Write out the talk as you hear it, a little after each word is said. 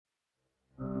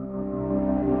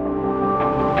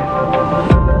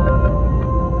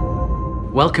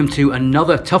Welcome to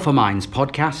another Tougher Minds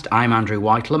podcast. I'm Andrew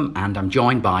Whitelam and I'm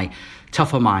joined by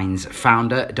Tougher Minds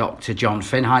founder, Dr. John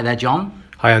Finn. Hi there, John.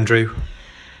 Hi, Andrew.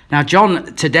 Now,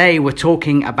 John, today we're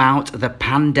talking about the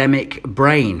pandemic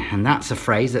brain, and that's a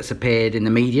phrase that's appeared in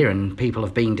the media and people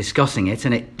have been discussing it,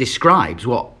 and it describes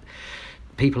what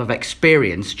people have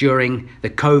experienced during the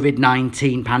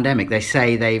COVID-19 pandemic. They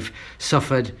say they've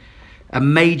suffered a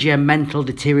major mental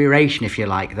deterioration, if you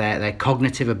like. Their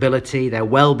cognitive ability, their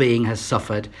well-being has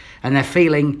suffered, and they're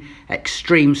feeling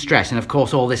extreme stress. And of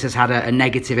course, all this has had a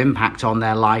negative impact on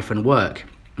their life and work.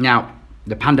 Now,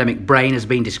 the pandemic brain has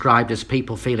been described as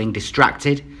people feeling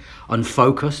distracted,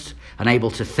 unfocused,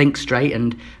 unable to think straight,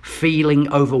 and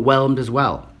feeling overwhelmed as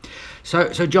well.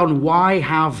 So John, why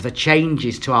have the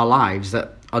changes to our lives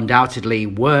that undoubtedly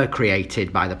were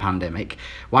created by the pandemic,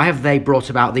 why have they brought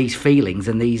about these feelings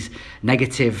and these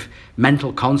negative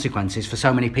mental consequences for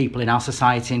so many people in our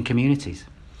society and communities?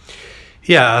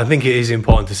 Yeah, I think it is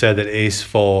important to say that it is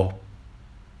for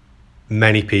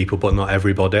many people, but not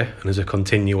everybody, and there's a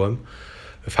continuum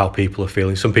of how people are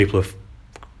feeling. Some people have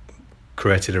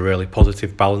created a really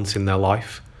positive balance in their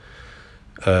life,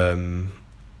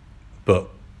 but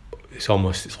it's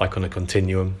like on a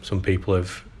continuum. Some people are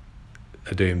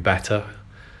doing better.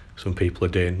 Some people are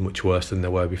doing much worse than they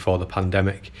were before the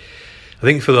pandemic. I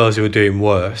think for those who are doing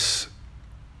worse,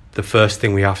 the first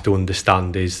thing we have to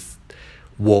understand is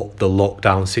what the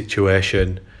lockdown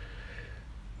situation,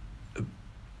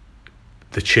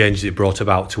 the changes it brought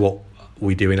about to what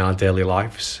we do in our daily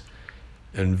lives.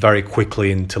 And very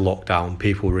quickly into lockdown,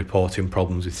 people were reporting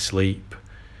problems with sleep.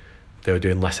 They were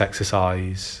doing less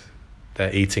exercise.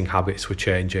 Their eating habits were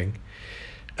changing.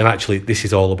 And actually, this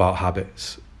is all about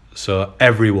habits. So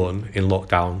everyone in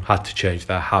lockdown had to change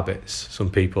their habits. Some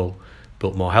people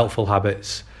built more helpful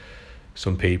habits.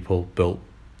 Some people built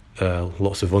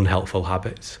lots of unhelpful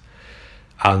habits.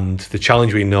 And the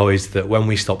challenge we know is that when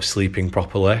we stop sleeping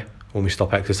properly, when we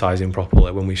stop exercising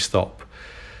properly, when we stop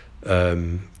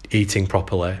eating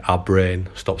properly, our brain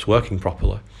stops working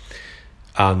properly.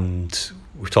 And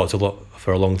we've talked a lot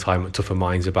for a long time at Tougher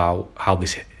Minds about how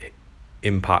this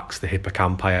impacts the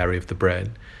hippocampi area of the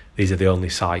brain. These are the only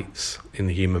sites in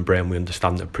the human brain we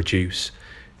understand that produce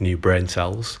new brain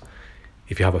cells.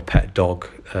 If you have a pet dog,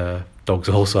 dogs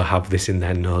also have this in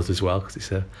their nose as well, because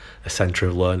it's a centre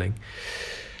of learning.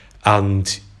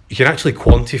 And you can actually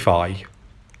quantify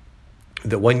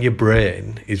that when your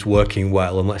brain is working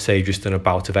well, and let's say you've just done a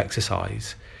bout of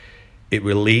exercise, it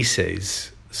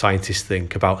releases, scientists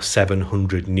think, about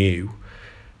 700 new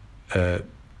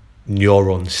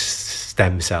neuron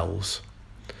stem cells.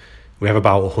 We have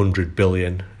about 100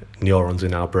 billion neurons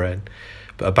in our brain,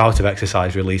 but a bout of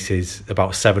exercise releases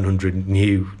about 700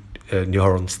 new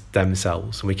neuron stem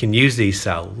cells, and we can use these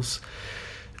cells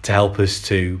to help us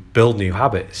to build new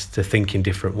habits, to think in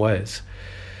different ways.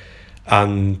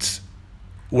 And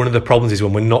one of the problems is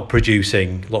when we're not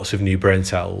producing lots of new brain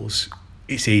cells,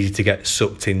 it's easy to get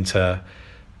sucked into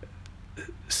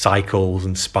cycles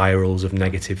and spirals of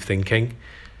negative thinking,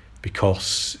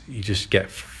 because you just get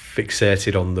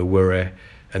fixated on the worry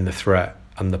and the threat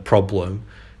and the problem,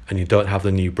 and you don't have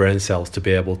the new brain cells to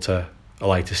be able to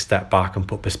allow you to step back and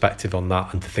put perspective on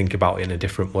that and to think about it in a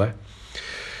different way.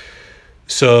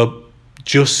 So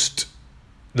just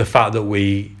the fact that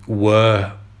we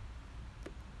were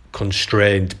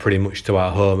constrained pretty much to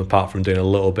our home, apart from doing a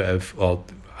little bit of, or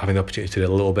having the opportunity to do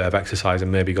a little bit of exercise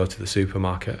and maybe go to the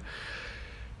supermarket,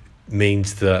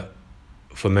 means that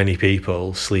for many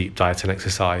people, sleep, diet and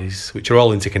exercise, which are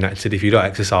all interconnected. If you don't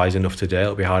exercise enough today,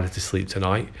 it'll be harder to sleep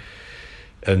tonight.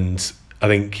 And I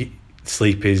think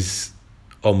sleep is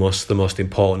almost the most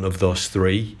important of those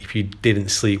three. If you didn't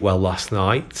sleep well last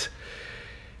night,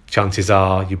 chances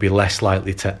are you'll be less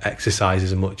likely to exercise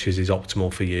as much as is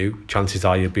optimal for you. Chances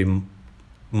are you'll be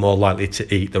more likely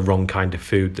to eat the wrong kind of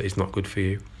food that is not good for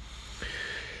you.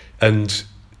 And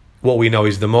what we know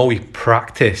is the more we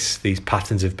practice these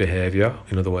patterns of behaviour,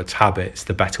 in other words, habits,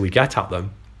 the better we get at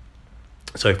them.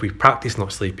 So if we practice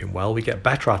not sleeping well, we get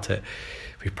better at it.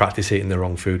 If we practice eating the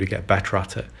wrong food, we get better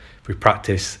at it. If we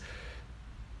practice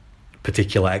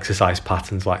particular exercise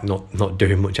patterns, like not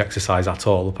doing much exercise at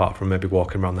all, apart from maybe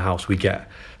walking around the house,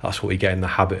 that's what we get in the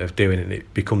habit of doing, and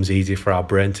it becomes easier for our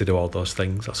brain to do all those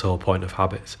things. That's the whole point of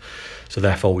habits. So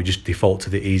therefore, we just default to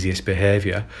the easiest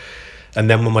behaviour. And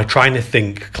then when we're trying to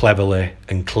think cleverly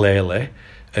and clearly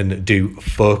and do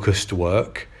focused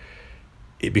work,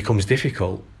 it becomes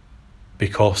difficult,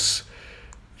 because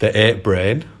the ape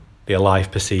brain, the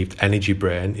alive perceived energy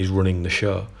brain, is running the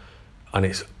show, and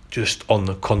it's just on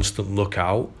the constant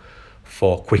lookout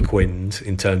for quick wins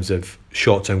in terms of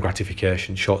short-term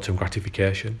gratification.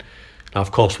 Now,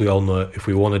 of course, we all know if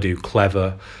we want to do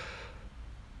clever,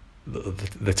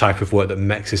 the type of work that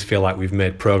makes us feel like we've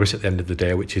made progress at the end of the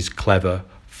day, which is clever,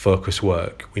 focused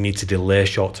work, we need to delay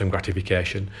short-term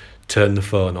gratification, turn the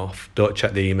phone off, don't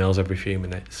check the emails every few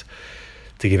minutes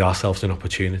to give ourselves an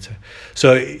opportunity.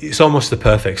 So it's almost the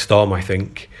perfect storm, I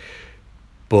think.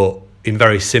 But in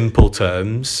very simple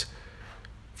terms,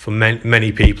 for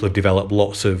many people have developed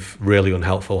lots of really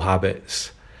unhelpful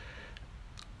habits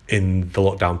in the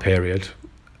lockdown period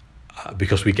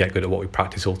because we get good at what we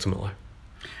practice ultimately.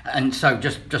 And so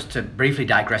just to briefly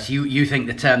digress, you think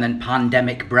the term then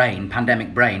pandemic brain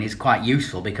is quite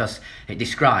useful because it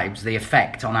describes the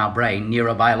effect on our brain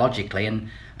neurobiologically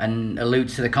and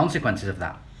alludes to the consequences of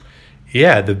that.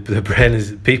 Yeah, the brain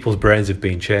is, people's brains have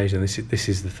been changed, and this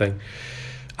is the thing.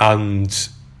 And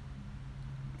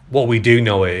what we do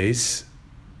know is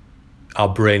our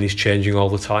brain is changing all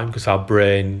the time, because our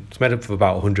brain is made up of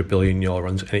about 100 billion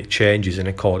neurons, and it changes in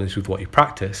accordance with what you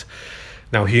practice.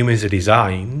 Now, humans are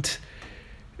designed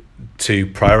to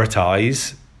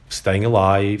prioritise staying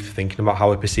alive, thinking about how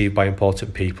we're perceived by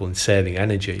important people, and saving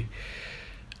energy.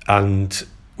 And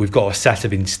we've got a set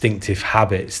of instinctive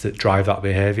habits that drive that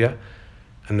behaviour.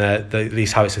 And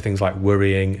these habits are things like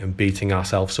worrying and beating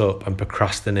ourselves up and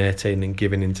procrastinating and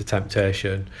giving into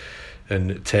temptation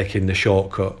and taking the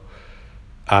shortcut.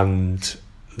 And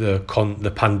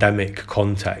the pandemic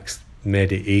context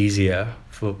made it easier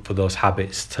for those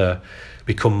habits to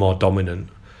become more dominant.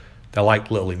 They're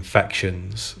like little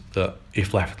infections that,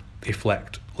 if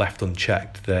left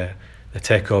unchecked, they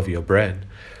take over your brain.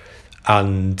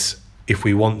 And if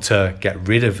we want to get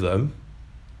rid of them,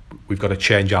 we've got to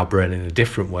change our brain in a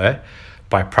different way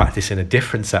by practicing a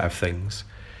different set of things.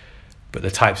 But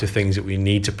the types of things that we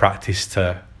need to practice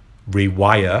to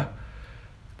rewire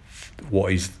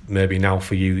what is maybe now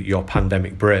for you your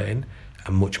pandemic brain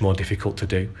are much more difficult to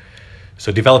do.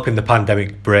 So developing the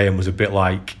pandemic brain was a bit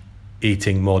like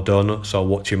eating more donuts or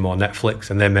watching more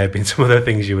Netflix, and there may have been some other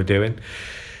things you were doing.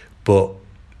 But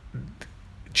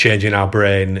changing our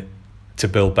brain to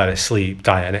build better sleep,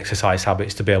 diet and exercise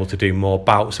habits, to be able to do more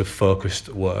bouts of focused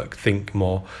work, think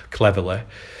more cleverly,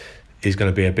 is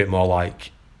going to be a bit more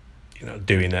like,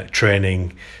 doing a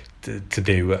training to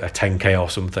do a 10k or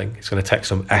something. It's going to take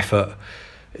some effort.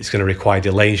 It's going to require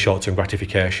delaying short-term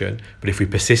gratification. But if we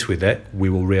persist with it, we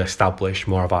will re-establish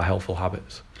more of our helpful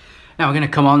habits. Now we're going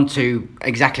to come on to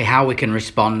exactly how we can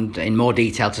respond in more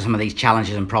detail to some of these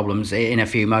challenges and problems in a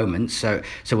few moments. So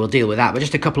we'll deal with that. But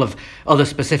just a couple of other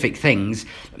specific things.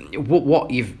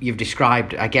 What you've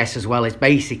described, I guess, as well, is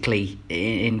basically,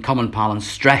 in common parlance,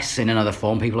 stress in another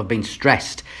form. People have been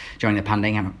stressed during the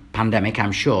pandemic,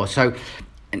 I'm sure. So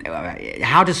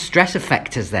how does stress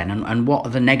affect us then? And what are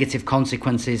the negative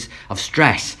consequences of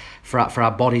stress for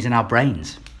our bodies and our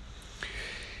brains?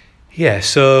 Yeah,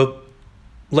 so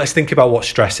let's think about what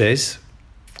stress is.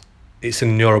 It's a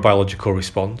neurobiological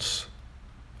response,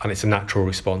 and it's a natural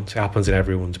response. It happens in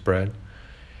everyone's brain.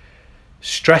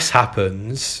 Stress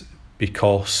happens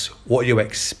because what you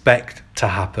expect to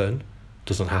happen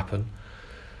doesn't happen.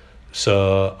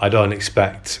 So I don't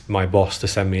expect my boss to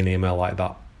send me an email like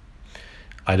that.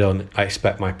 I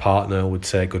expect my partner would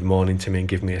say good morning to me and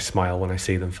give me a smile when I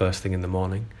see them first thing in the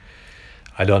morning.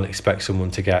 I don't expect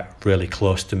someone to get really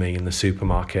close to me in the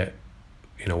supermarket,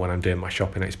 when I'm doing my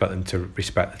shopping. I expect them to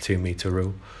respect the 2-meter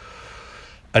rule.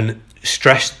 And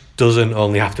stress doesn't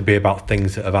only have to be about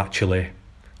things that have actually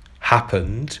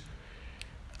happened.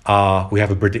 We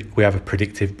have a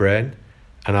predictive brain,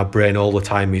 and our brain all the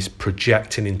time is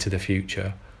projecting into the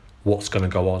future what's going to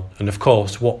go on. And of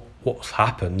course, what's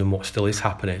happened and what still is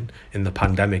happening in the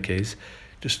pandemic is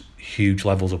just huge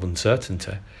levels of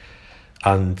uncertainty.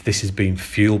 And this has been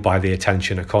fueled by the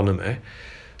attention economy.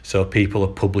 So people are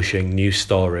publishing news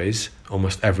stories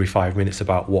almost every 5 minutes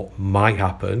about what might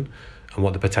happen and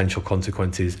what the potential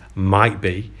consequences might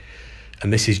be.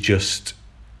 And this is just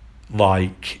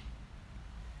like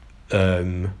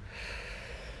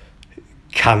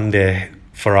candy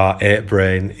for our ape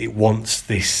brain. It wants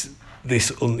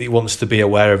it wants to be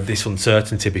aware of this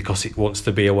uncertainty because it wants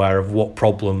to be aware of what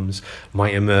problems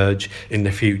might emerge in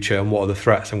the future and what are the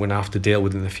threats I'm going to have to deal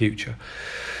with in the future.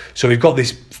 So we've got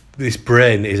this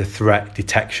brain is a threat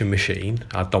detection machine,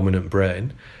 our dominant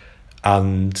brain,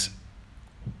 and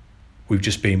we've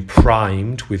just been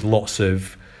primed with lots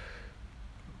of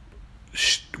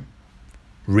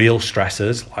real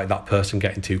stressors, like that person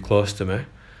getting too close to me,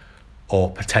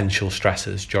 or potential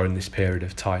stressors during this period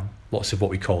of time. Lots of what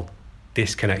we call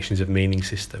disconnections of meaning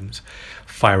systems,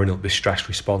 firing up this stress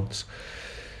response.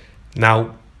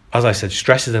 Now, as I said,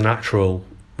 stress is a natural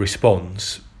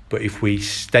response, but if we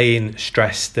stay in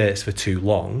stress states for too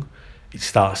long, it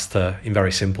starts to, in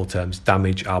very simple terms,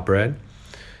 damage our brain.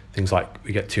 Things like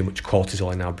we get too much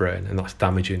cortisol in our brain, and that's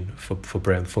damaging for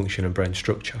brain function and brain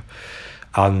structure.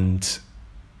 And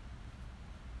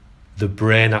the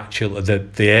brain actually,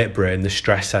 the ape brain, the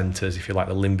stress centres, if you like,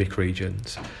 the limbic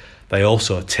regions, they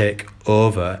also take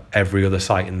over every other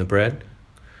site in the brain.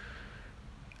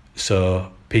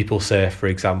 So people say, for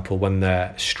example, when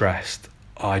they're stressed,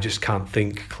 I just can't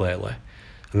think clearly.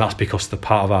 And that's because the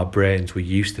part of our brains we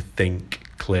used to think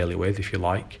clearly with, if you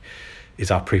like, is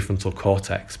our prefrontal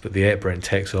cortex, but the ape brain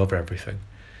takes over everything.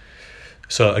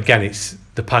 So again,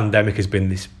 the pandemic has been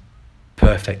this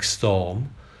perfect storm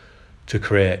to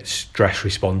create stress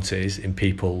responses in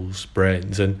people's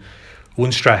brains. And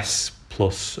one stress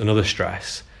plus another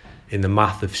stress in the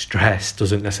math of stress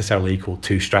doesn't necessarily equal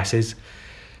two stresses.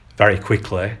 Very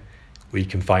quickly, we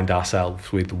can find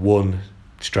ourselves with one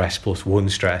stress plus one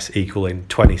stress equaling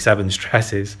 27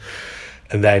 stresses.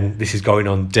 And then this is going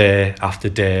on day after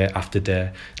day after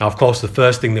day. Now, of course, the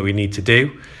first thing that we need to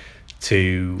do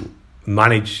to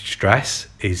manage stress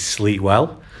is sleep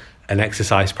well and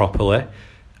exercise properly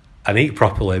and eat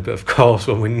properly. But of course,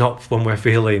 when we're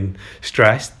feeling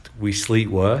stressed, we sleep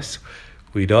worse,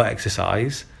 we don't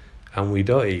exercise, and we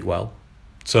don't eat well.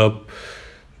 So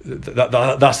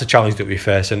that's the challenge that we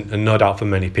face, and no doubt for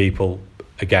many people,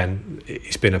 again,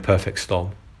 it's been a perfect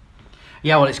storm.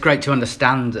 Yeah, well, it's great to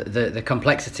understand the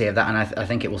complexity of that, and I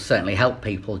think it will certainly help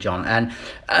people, John. And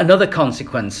another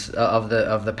consequence of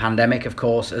the pandemic, of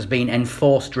course, has been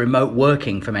enforced remote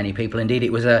working for many people. Indeed,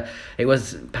 it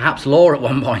was perhaps law at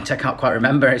one point. I can't quite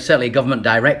remember. It's certainly a government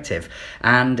directive,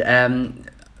 and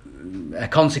a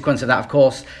consequence of that, of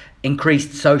course,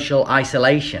 increased social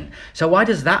isolation. So why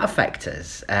does that affect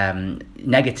us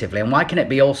negatively, and why can it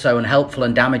be also unhelpful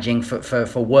and damaging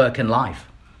for work and life?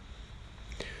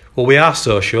 Well, we are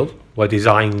social. We're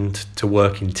designed to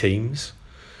work in teams,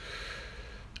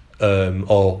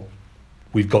 or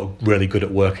we've got really good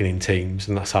at working in teams,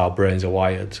 and that's how our brains are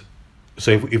wired.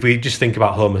 So if we just think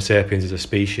about Homo sapiens as a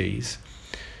species,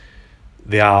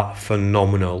 they are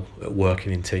phenomenal at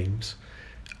working in teams,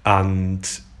 and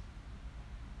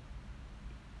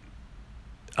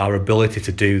our ability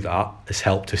to do that has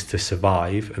helped us to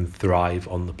survive and thrive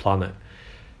on the planet.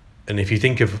 And if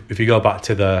you go back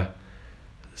to the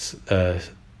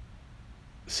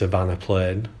Savannah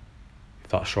plain, if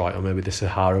that's right, or maybe the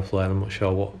Sahara plain, I'm not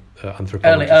sure what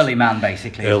anthropologists... Early man,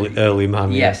 basically. Early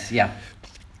man, yes, yeah.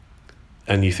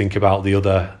 And you think about the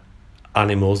other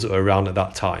animals that were around at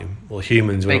that time. Well,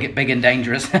 humans were... Big and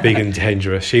dangerous. Big and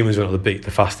dangerous. Humans were not the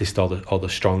fastest or the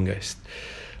strongest.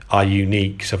 Our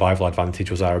unique survival advantage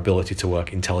was our ability to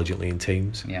work intelligently in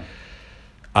teams. Yeah.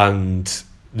 And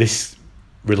this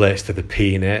relates to the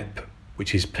P in ape,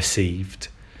 which is perceived.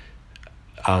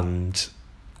 And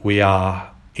we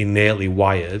are innately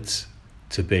wired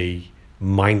to be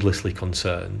mindlessly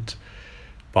concerned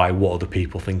by what other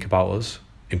people think about us,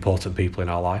 important people in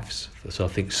our lives. So I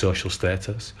think social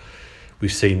status.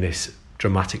 We've seen this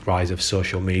dramatic rise of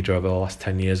social media over the last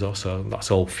 10 years or so.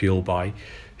 That's all fueled by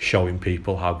showing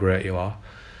people how great you are.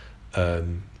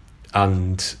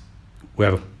 And we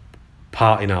have a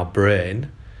part in our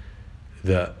brain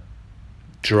that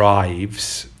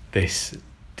drives this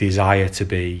desire to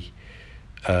be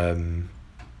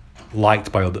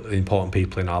liked by other important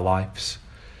people in our lives.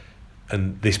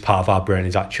 And this part of our brain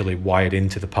is actually wired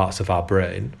into the parts of our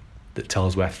brain that tell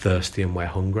us we're thirsty and we're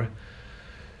hungry.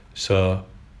 So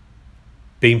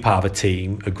being part of a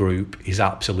team, a group, is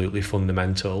absolutely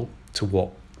fundamental to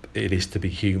what it is to be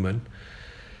human.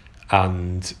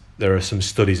 And there are some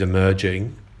studies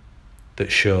emerging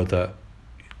that show that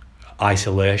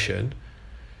isolation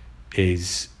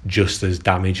is just as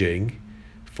damaging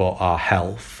for our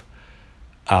health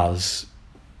as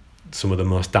some of the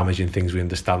most damaging things we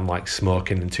understand, like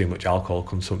smoking and too much alcohol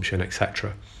consumption,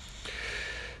 etc.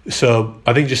 So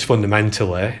I think just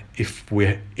fundamentally,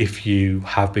 if you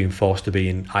have been forced to be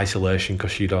in isolation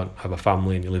because you don't have a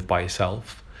family and you live by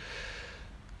yourself,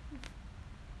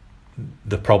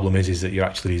 the problem is that you're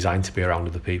actually designed to be around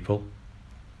other people.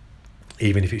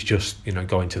 Even if it's just,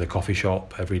 going to the coffee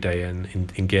shop every day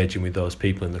and engaging with those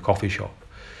people in the coffee shop,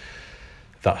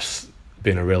 that's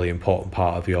been a really important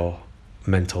part of your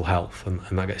mental health, and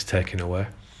that gets taken away.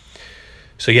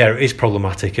 So yeah, it is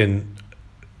problematic, and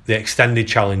the extended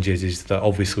challenges is that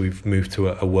obviously we've moved to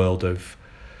a world of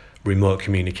remote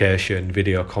communication,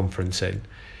 video conferencing,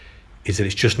 is that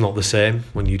it's just not the same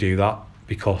when you do that,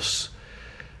 because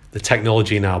the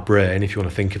technology in our brain, if you want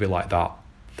to think of it like that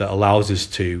allows us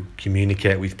to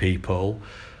communicate with people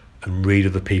and read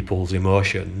other people's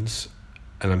emotions,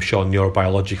 and I'm sure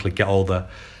neurobiologically get all the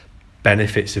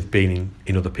benefits of being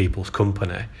in other people's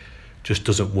company just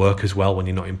doesn't work as well when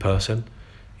you're not in person.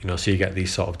 So you get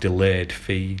these sort of delayed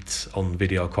feeds on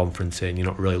video conferencing. You're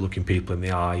not really looking people in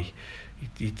the eye.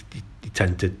 You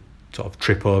tend to sort of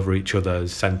trip over each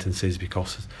other's sentences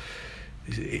because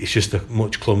it's just a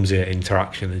much clumsier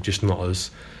interaction and just not as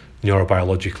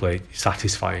neurobiologically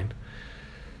satisfying.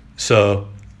 So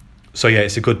yeah,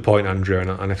 it's a good point, Andrew, and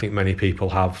I think many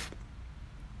people have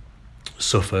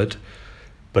suffered,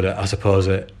 but I suppose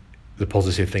the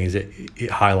positive thing is it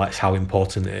highlights how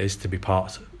important it is to be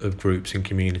part of groups and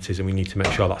communities, and we need to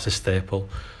make sure that's a staple,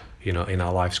 in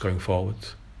our lives going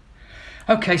forwards.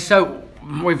 Okay, so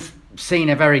we've seen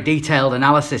a very detailed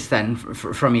analysis then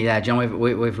from you there, John.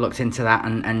 We've looked into that,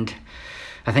 and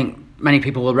I think many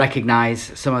people will recognise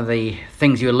some of the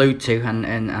things you allude to,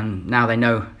 and now they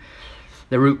know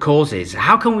the root causes.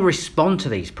 How can we respond to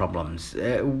these problems?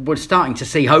 We're starting to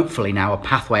see, hopefully now, a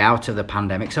pathway out of the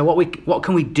pandemic. So what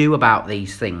can we do about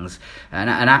these things and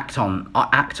act on?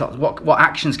 What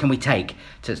actions can we take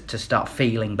to start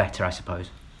feeling better, I suppose?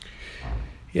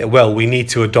 Yeah, well, we need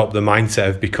to adopt the mindset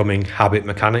of becoming habit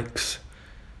mechanics,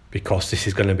 because this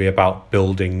is going to be about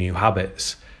building new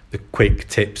habits. The quick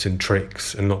tips and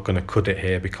tricks are not going to cut it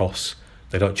here because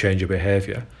they don't change your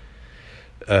behaviour.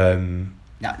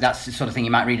 That's the sort of thing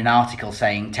you might read an article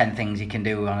saying 10 things you can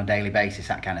do on a daily basis,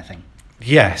 that kind of thing.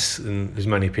 Yes, and there's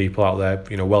many people out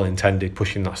there, well-intended,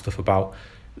 pushing that stuff about.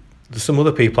 There's some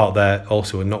other people out there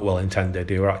also who are not well-intended,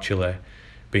 who are actually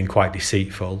being quite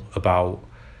deceitful about,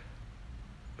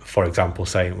 for example,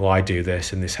 saying, well, I do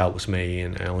this and this helps me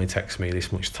and it only takes me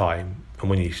this much time. And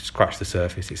when you scratch the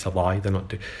surface, it's a lie. They're not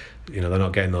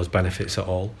getting those benefits at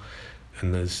all.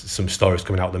 And there's some stories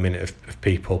coming out at the minute of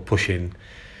people pushing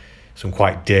some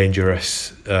quite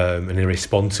dangerous and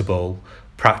irresponsible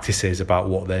practices about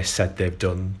what they said they've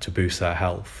done to boost their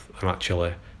health. And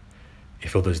actually,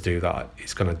 if others do that,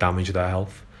 it's going to damage their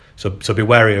health. So be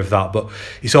wary of that. But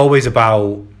it's always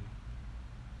about,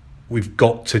 we've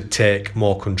got to take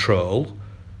more control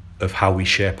of how we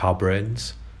shape our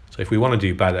brains. So if we want to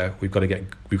do better, we've got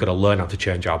to learn how to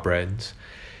change our brains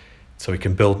so we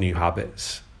can build new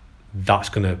habits. That's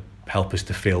going to help us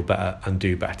to feel better and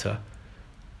do better.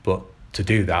 But to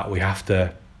do that, we have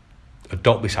to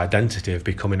adopt this identity of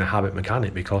becoming a habit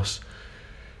mechanic, because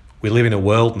we live in a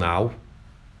world now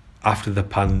after the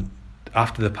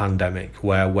pandemic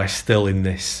where we're still in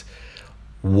this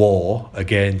war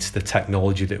against the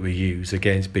technology that we use,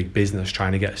 against big business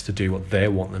trying to get us to do what they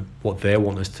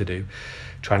want us to do,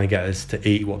 trying to get us to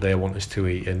eat what they want us to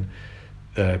eat, and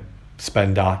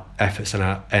spend our efforts and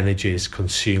our energies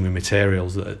consuming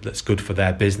materials that's good for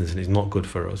their business and is not good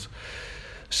for us.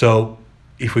 So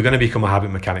if we're going to become a habit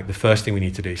mechanic, the first thing we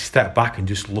need to do is step back and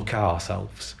just look at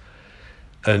ourselves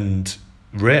and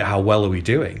rate how well are we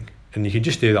doing. And you can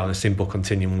just do that on a simple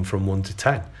continuum from 1 to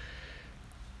 10.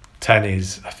 10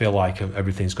 is, I feel like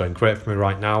everything's going great for me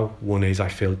right now. 1 is, I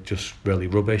feel just really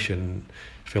rubbish and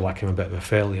feel like I'm a bit of a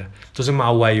failure. Doesn't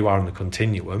matter where you are on the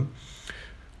continuum.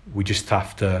 We just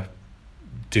have to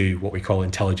do what we call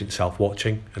intelligent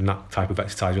self-watching, and that type of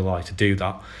exercise will allow you to do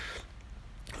that.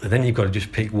 And then you've got to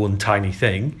just pick one tiny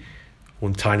thing,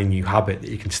 one tiny new habit that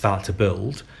you can start to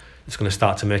build. It's going to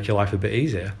start to make your life a bit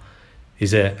easier.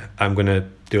 Is it, I'm going to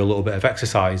do a little bit of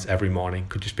exercise every morning?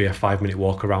 Could just be a 5-minute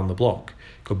walk around the block.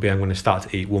 Could be I'm going to start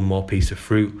to eat one more piece of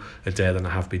fruit a day than I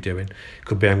have been doing.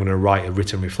 Could be I'm going to write a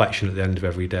written reflection at the end of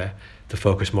every day to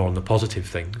focus more on the positive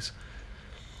things.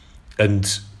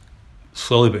 And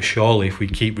slowly but surely, if we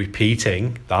keep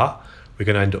repeating that, we're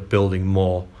going to end up building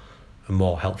more and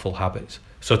more helpful habits.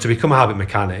 So to become a habit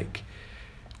mechanic,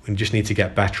 we just need to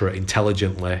get better at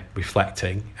intelligently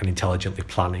reflecting and intelligently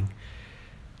planning.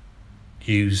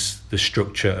 Use the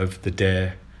structure of the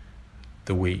day,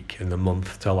 the week and the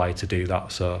month to allow you to do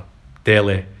that. So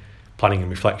daily planning and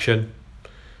reflection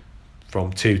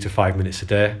from 2 to 5 minutes a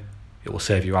day. It will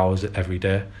save you hours every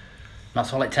day.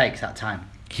 That's all it takes, that time?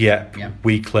 Yeah.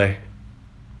 Weekly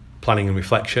planning and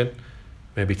reflection.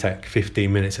 Maybe take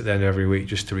 15 minutes at the end of every week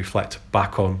just to reflect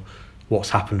back on what's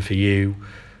happened for you.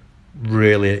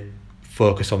 Really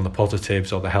focus on the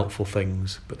positives or the helpful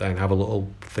things, but then have a little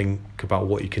think about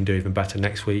what you can do even better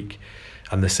next week,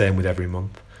 and the same with every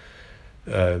month.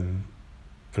 And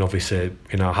obviously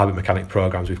in our habit mechanic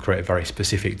programs we've created very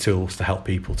specific tools to help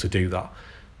people to do that,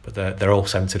 but they're all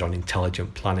centered on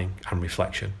intelligent planning and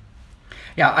reflection.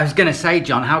 Yeah, I was going to say,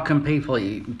 John, how can people,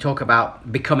 you talk about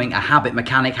becoming a habit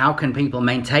mechanic, how can people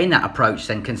maintain that approach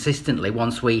then consistently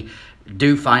once we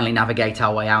do finally navigate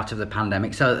our way out of the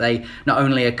pandemic, so that they not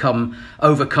only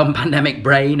overcome pandemic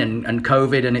brain and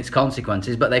COVID and its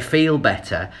consequences, but they feel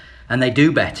better and they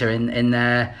do better in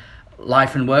their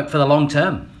life and work for the long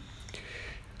term?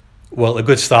 Well, a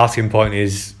good starting point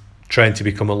is train to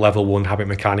become a level 1 habit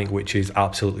mechanic, which is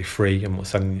absolutely free. I'm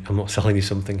not selling you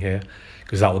something here,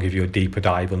 because that will give you a deeper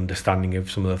dive understanding of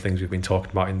some of the things we've been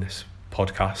talking about in this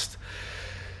podcast.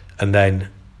 And then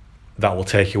that will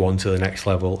take you on to the next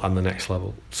level and the next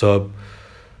level. So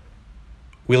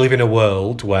we live in a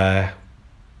world where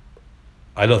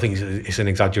I don't think it's an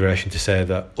exaggeration to say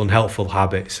that unhelpful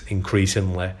habits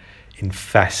increasingly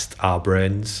infest our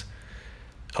brains,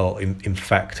 or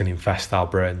infect and infest our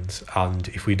brains. And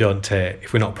if we're not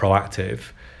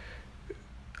proactive,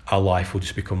 our life will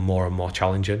just become more and more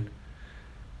challenging.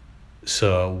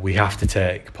 So we have to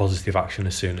take positive action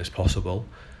as soon as possible.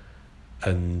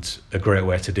 And a great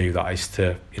way to do that is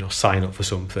to, sign up for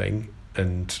something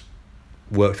and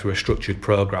work through a structured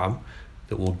program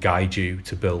that will guide you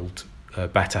to build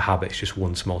better habits, just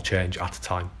one small change at a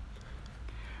time.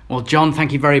 Well, John,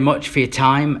 thank you very much for your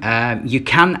time. You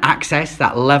can access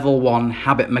that level 1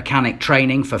 habit mechanic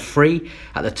training for free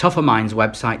at the Tougher Minds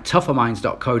website,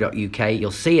 tougherminds.co.uk.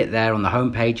 You'll see it there on the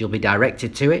homepage. You'll be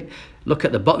directed to it. Look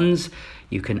at the buttons.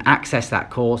 You can access that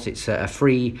course. It's a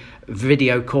free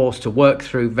video course to work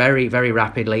through very, very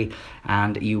rapidly,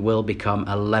 and you will become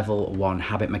a level 1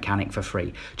 habit mechanic for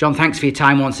free. John, thanks for your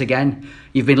time once again.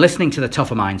 You've been listening to the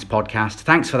Tougher Minds podcast.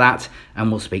 Thanks for that,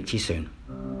 and we'll speak to you soon.